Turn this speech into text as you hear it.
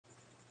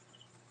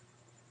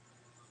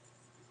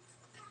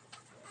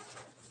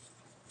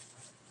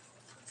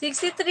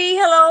63,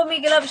 hello,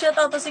 Miguel Love, shout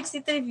out to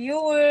 63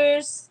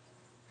 viewers.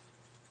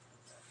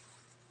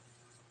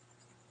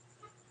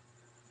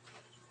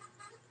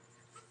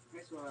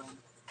 Next one.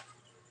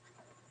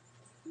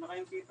 Naka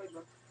yung P5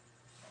 ba?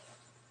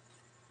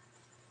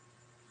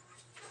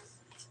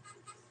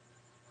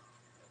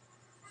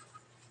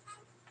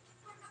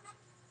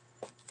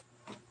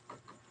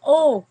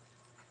 Oh,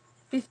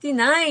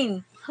 59.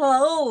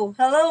 Hello,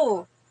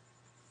 hello.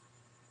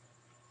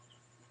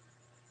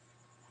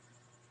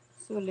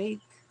 So late.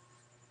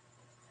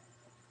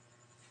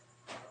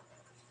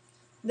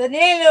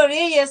 Danilo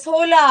Reyes,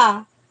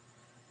 hola.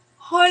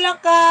 Hola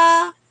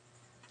ka.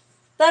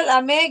 Tal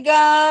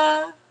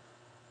Amega.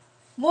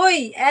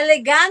 Muy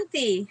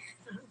elegante.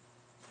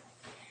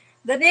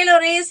 Danilo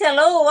Reyes,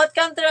 hello. What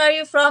country are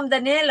you from,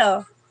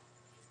 Danilo?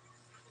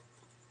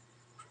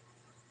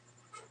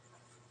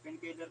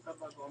 Painkiller ka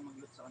bago ako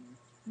mag-loot sa kanila.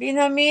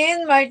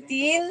 Binamin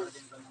Martin.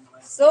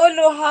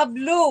 Solo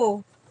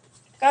Hablu.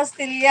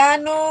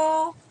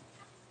 Castellano.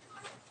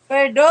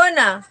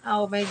 Perdona.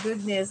 Oh my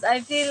goodness.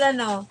 I feel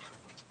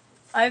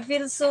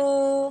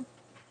so,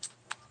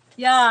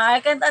 yeah, I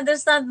can't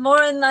understand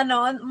more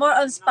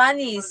on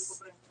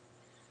Spanish.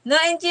 No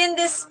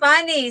entiendes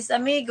Spanish,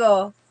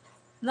 amigo.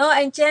 No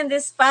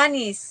entiendes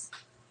Spanish.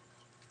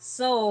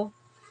 So,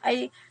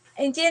 I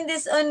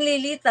entiendes only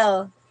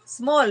little,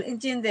 small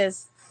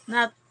entiendes,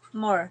 not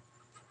more.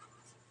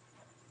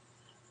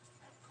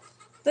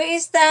 Tu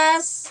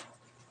estás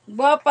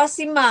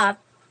guapísima.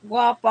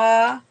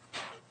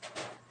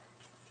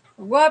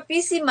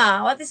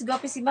 Guapísima. What is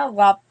guapísima?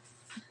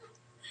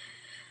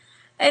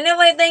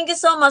 Anyway, thank you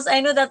so much. I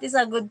know that is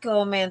a good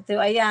comment.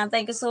 Ayan,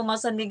 thank you so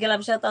much. And Miguel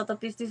Love, shout out to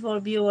 54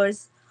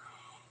 viewers.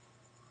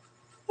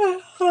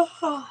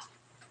 Oh,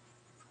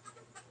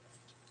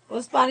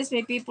 Spanish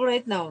may people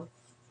right now.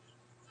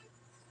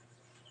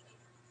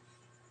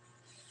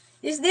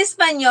 Is this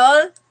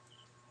Spanish?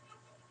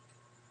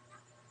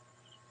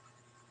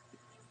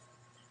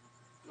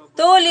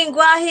 Tu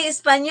lingwahe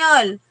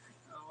Espanyol.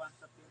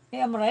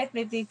 Hey, I'm right.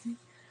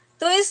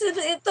 Tu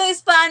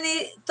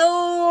Spanish, tu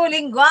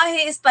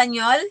lingwahe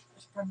Espanyol?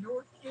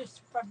 Español,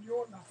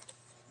 española.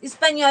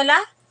 Espanyola?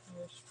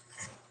 Yes.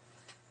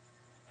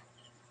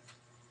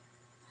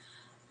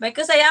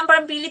 Because I am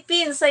from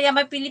Philippines, I am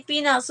a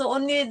Filipina, so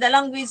only the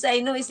language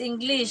I know is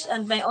English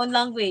and my own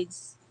language.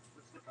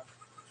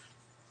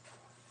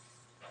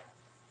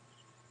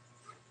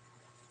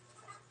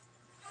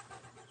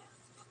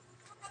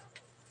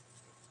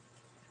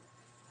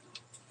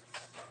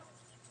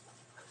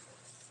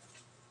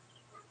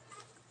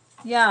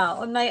 Yeah,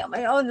 on my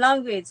own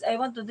language. I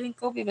want to drink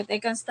coffee, but I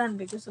can't stand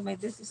because of my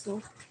dress is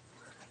so.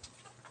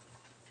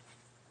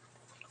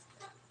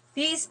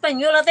 The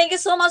Espanola, thank you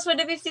so much for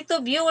the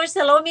 52 viewers.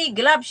 Hello, me.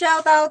 Glab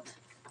shout out.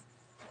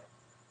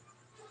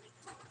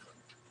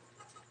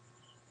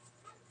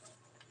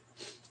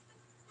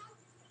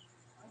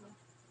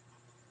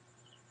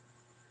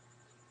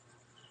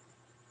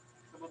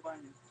 Sa baba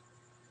niyo.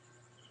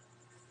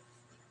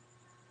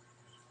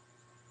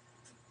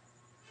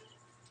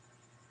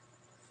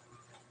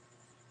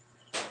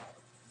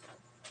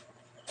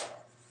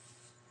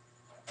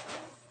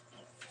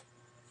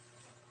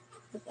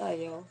 Ba't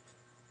ayaw?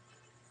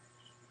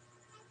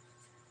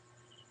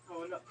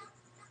 Oh, wala.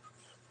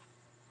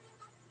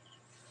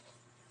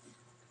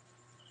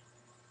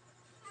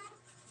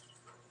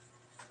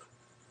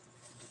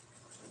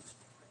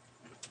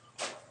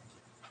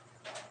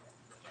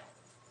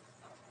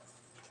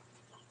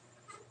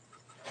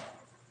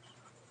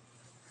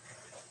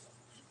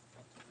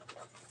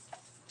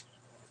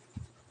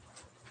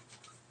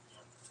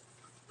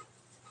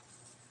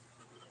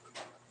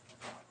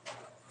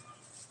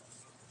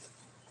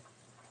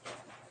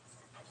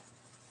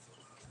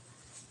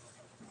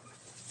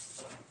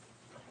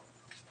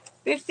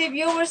 Fifty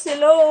viewers,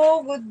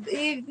 hello. Good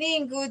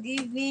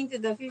evening to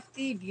the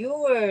 50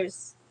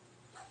 viewers.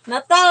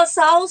 Natal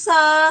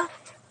Sausa.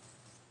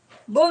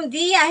 Bom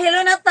dia.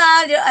 Hello,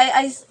 Natal.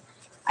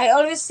 I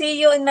always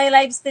see you in my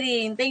live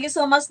stream. Thank you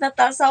so much,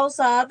 Natal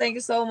Sausa. Thank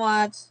you so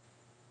much.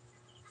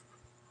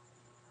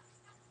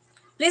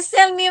 Please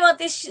tell me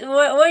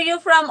where you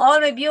from, all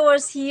my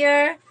viewers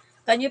here.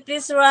 Can you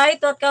please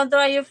write what country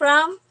are you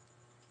from?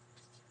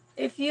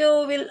 If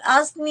you will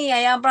ask me,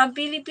 I am from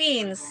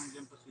Philippines.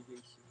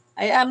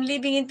 I am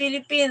living in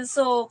Philippines.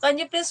 So, can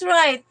you please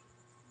write?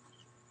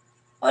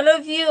 All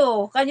of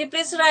you, can you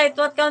please write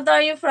what country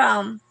are you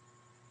from?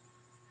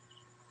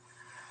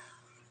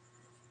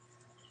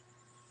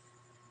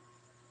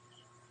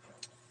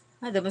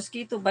 The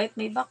mosquito bite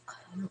my back.